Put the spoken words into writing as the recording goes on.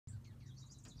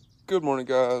Good morning,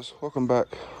 guys. Welcome back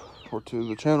to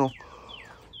the channel.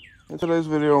 In today's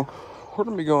video, we're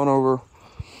going to be going over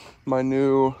my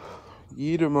new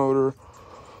Yitamotor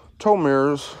tow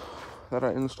mirrors that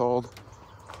I installed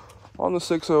on the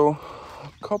 6.0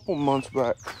 a couple months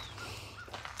back.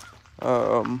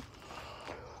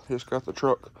 Just got the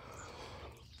truck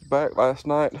back last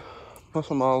night, put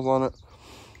some miles on it,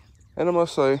 and I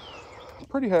must say, I'm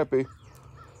pretty happy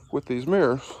with these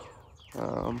mirrors.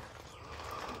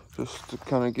 Just to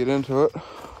kind of get into it,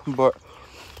 but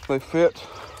they fit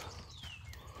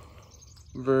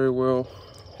very well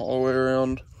all the way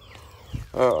around.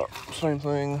 Same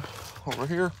thing over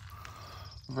here,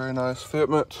 very nice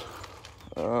fitment.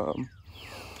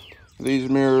 These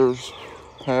mirrors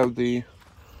have the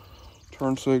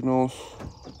turn signals.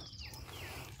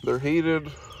 They're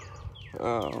heated,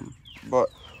 but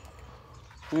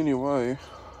anyway,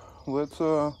 let's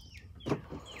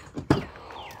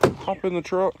hop in the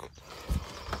truck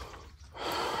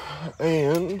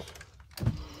and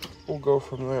we'll go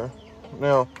from there.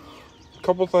 Now, a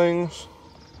couple things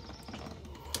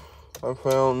I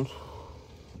found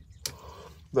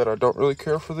that I don't really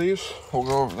care for these. We'll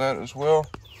go over that as well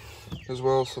as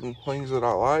some things that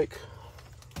I like,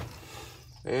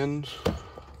 and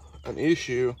an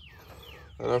issue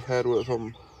that I've had with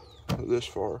them this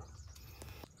far.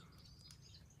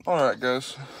 Alright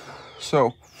guys,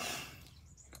 so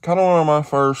kind of one of my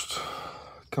first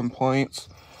complaints,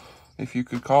 if you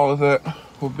could call it that,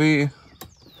 would be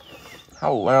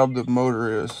how loud the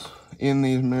motor is in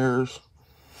these mirrors.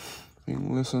 You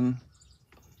can listen.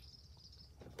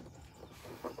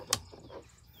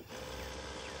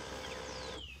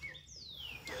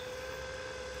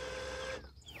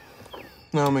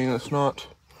 Now, I mean, it's not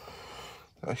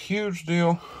a huge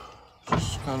deal,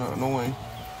 just kind of annoying.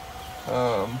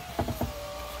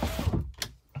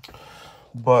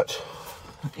 But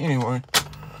anyway,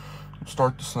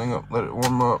 start this thing up, let it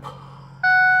warm up.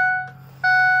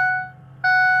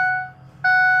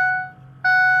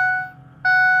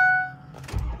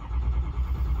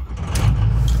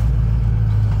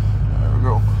 There we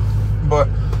go. But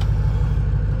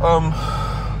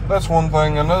that's one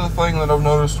thing. Another thing that I've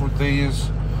noticed with these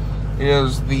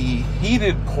is the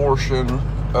heated portion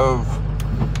of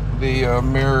the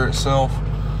mirror itself.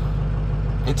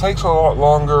 It takes a lot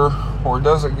longer, or it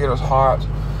doesn't get as hot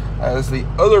as the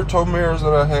other tow mirrors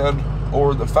that I had,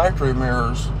 or the factory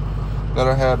mirrors that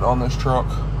I had on this truck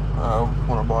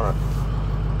when I bought it.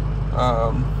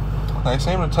 They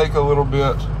seem to take a little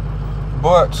bit,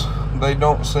 but they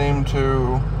don't seem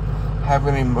to have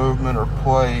any movement or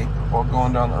play while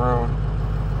going down the road.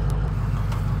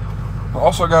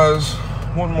 Also guys,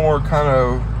 one more kind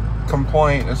of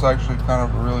complaint, it's actually kind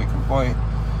of a really complaint,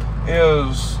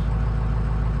 is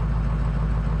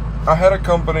I had a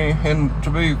company, and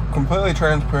to be completely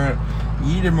transparent,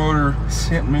 Yitamotor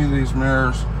sent me these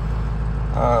mirrors.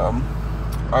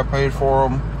 I paid for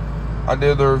them. I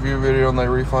did the review video and they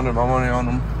refunded my money on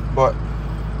them, but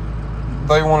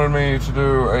they wanted me to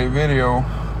do a video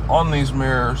on these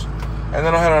mirrors. And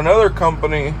then I had another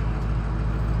company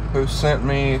who sent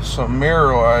me some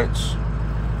mirror lights,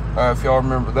 if y'all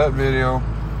remember that video,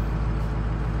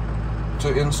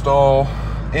 to install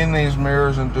in these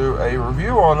mirrors and do a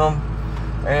review on them.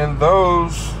 And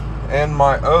those and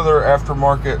my other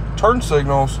aftermarket turn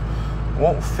signals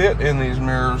won't fit in these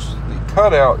mirrors. The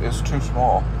cutout is too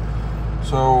small.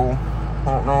 So I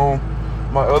don't know,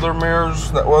 my other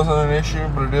mirrors that wasn't an issue,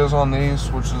 but it is on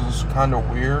these, which is kind of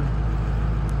weird.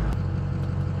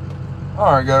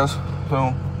 Alright guys,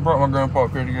 so brought my grandpa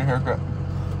up here to get a haircut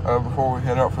before we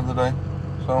head out for the day.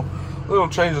 So a little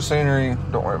change of scenery,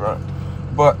 don't worry about it.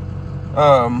 But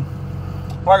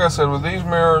like I said, with these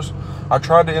mirrors, I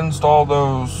tried to install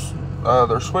those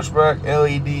their switchback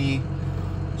LED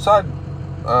side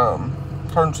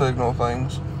turn signal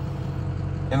things,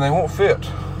 and they won't fit.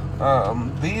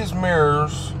 These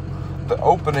mirrors, the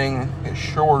opening is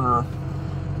shorter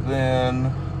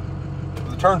than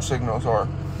the turn signals are.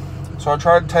 So I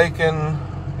tried taking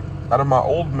out of my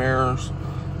old mirrors,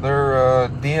 they're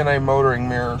DNA motoring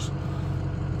mirrors.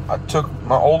 I took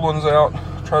my old ones out,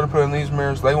 tried to put in these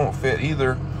mirrors, they won't fit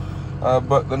either.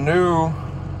 But the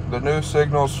new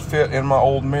signals fit in my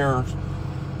old mirrors.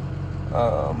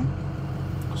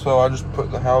 So I just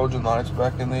put the halogen lights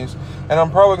back in these, and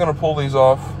I'm probably going to pull these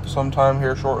off sometime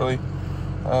here shortly,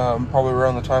 probably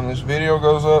around the time this video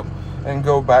goes up, and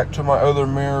go back to my other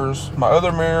mirrors. My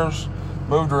other mirrors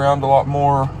moved around a lot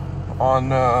more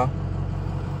on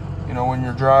you know, when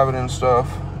you're driving and stuff,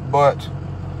 but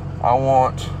I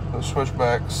want the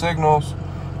switchback signals.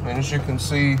 And as you can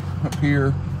see up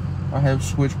here, I have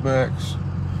switchbacks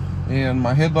and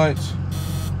my headlights,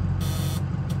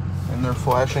 and they're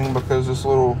flashing because this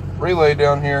little relay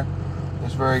down here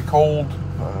is very cold.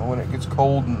 When it gets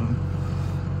cold and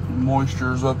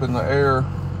moisture's up in the air,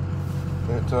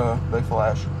 they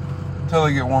flash until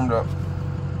they get warmed up.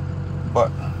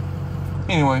 But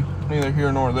anyway, neither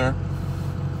here nor there.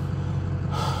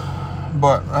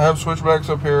 But I have switchbacks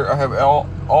up here. I have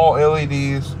all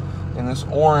LEDs, and this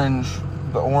orange,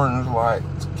 the orange light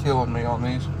is killing me on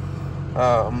these.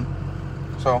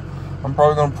 So I'm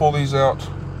probably going to pull these out,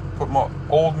 put my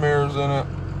old mirrors in it,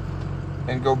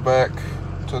 and go back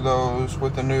to those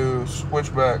with the new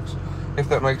switchbacks, if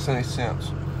that makes any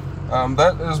sense.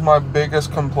 That is my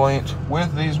biggest complaint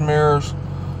with these mirrors.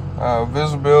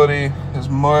 Visibility is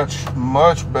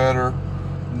much better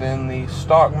than the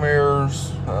stock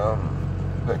mirrors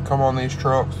that come on these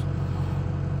trucks.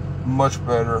 Much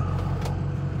better.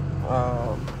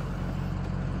 You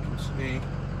can see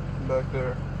back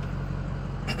there.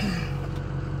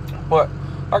 But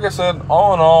like I said,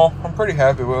 all in all, I'm pretty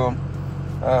happy with them.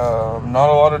 Not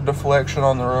a lot of deflection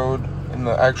on the road in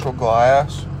the actual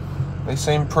glass. They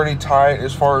seem pretty tight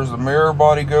as far as the mirror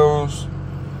body goes.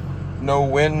 No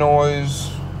wind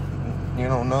noise, you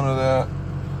know, none of that.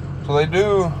 So they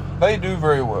do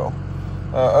very well.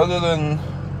 Other than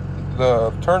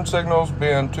the turn signals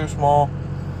being too small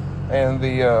and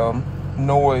the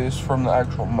noise from the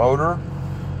actual motor,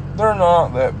 they're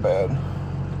not that bad.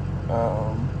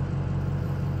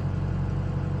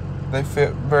 They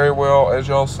fit very well, as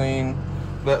y'all seen.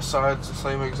 That side's the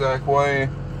same exact way.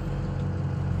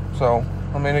 So,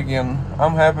 I mean, again,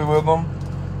 I'm happy with them.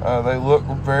 They look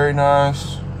very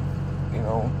nice. You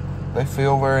know, they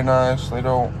feel very nice. They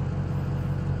don't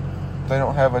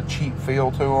have a cheap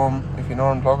feel to them, if you know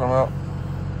what I'm talking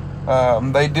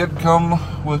about. They did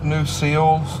come with new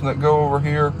seals that go over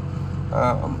here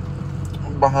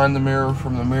behind the mirror,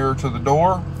 from the mirror to the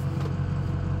door.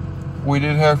 We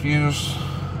did have to use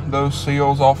those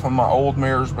seals off of my old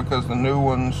mirrors because the new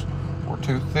ones were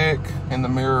too thick and the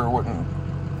mirror wouldn't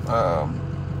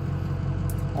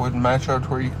match up to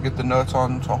where you could get the nuts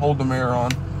on to hold the mirror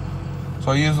on.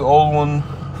 So I used the old one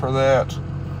for that.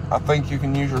 I think you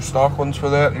can use your stock ones for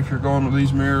that if you're going with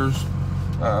these mirrors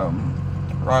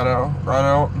right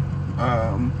out.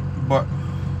 But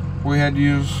we had to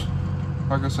use,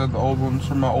 like I said, the old ones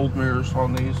from my old mirrors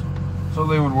on these, so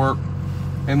they would work.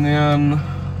 And then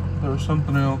there was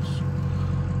something else.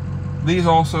 These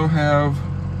also have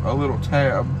a little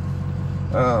tab.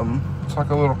 It's like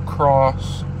a little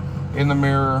cross in the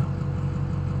mirror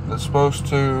that's supposed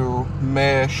to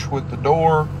mesh with the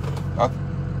door.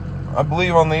 I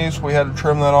believe on these we had to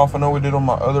trim that off. I know we did on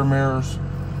my other mirrors,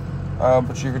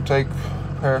 but you could take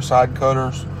a pair of side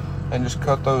cutters and just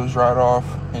cut those right off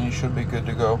and you should be good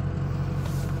to go.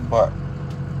 But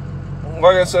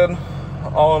like I said,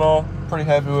 all in all, pretty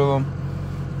happy with them.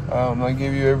 They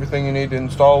give you everything you need to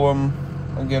install them,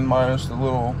 again minus the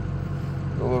little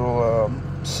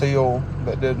seal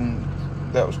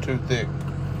that was too thick.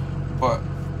 But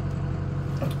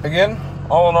again,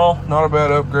 all in all, not a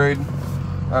bad upgrade,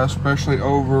 especially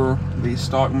over the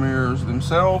stock mirrors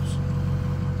themselves.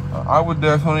 I would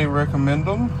definitely recommend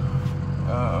them,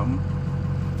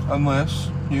 unless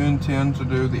you intend to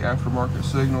do the aftermarket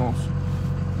signals.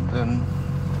 Then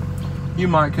you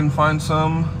might can find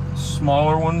some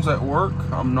smaller ones at work.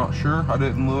 I'm not sure, I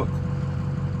didn't look.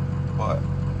 But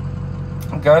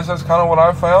guys, that's kind of what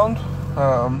I found.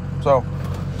 So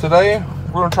today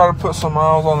we're gonna try to put some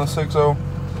miles on the 6.0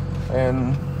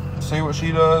 and see what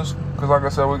she does, because like I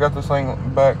said, we got this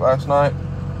thing back last night.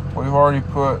 We've already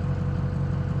put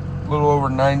a little over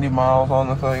 90 miles on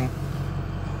the thing,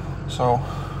 so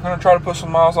I'm gonna try to put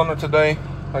some miles on it today,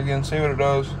 again, see what it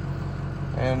does,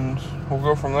 and we'll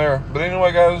go from there. But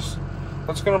anyway guys,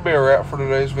 that's gonna be a wrap for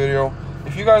today's video.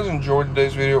 If you guys enjoyed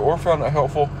today's video or found it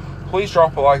helpful, please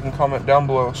drop a like and comment down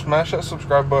below. Smash that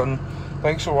subscribe button.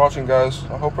 Thanks for watching, guys.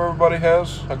 I hope everybody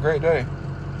has a great day.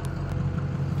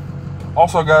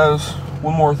 Also guys,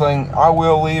 one more thing, I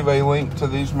will leave a link to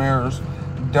these mirrors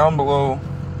down below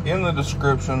in the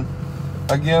description.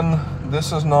 Again,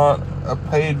 this is not a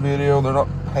paid video. They're not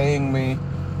paying me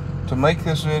to make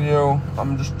this video.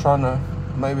 I'm just trying to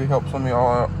maybe help some of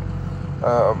y'all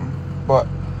out. But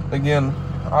again,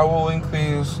 I will link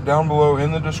these down below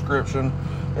in the description,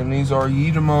 and these are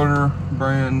Yitamotor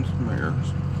brand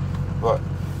mirrors. But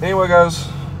anyway guys,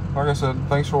 like I said,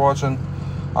 thanks for watching.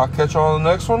 I'll catch you on the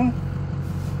next one.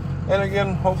 And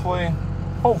again, hopefully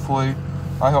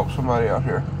I help somebody out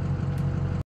here.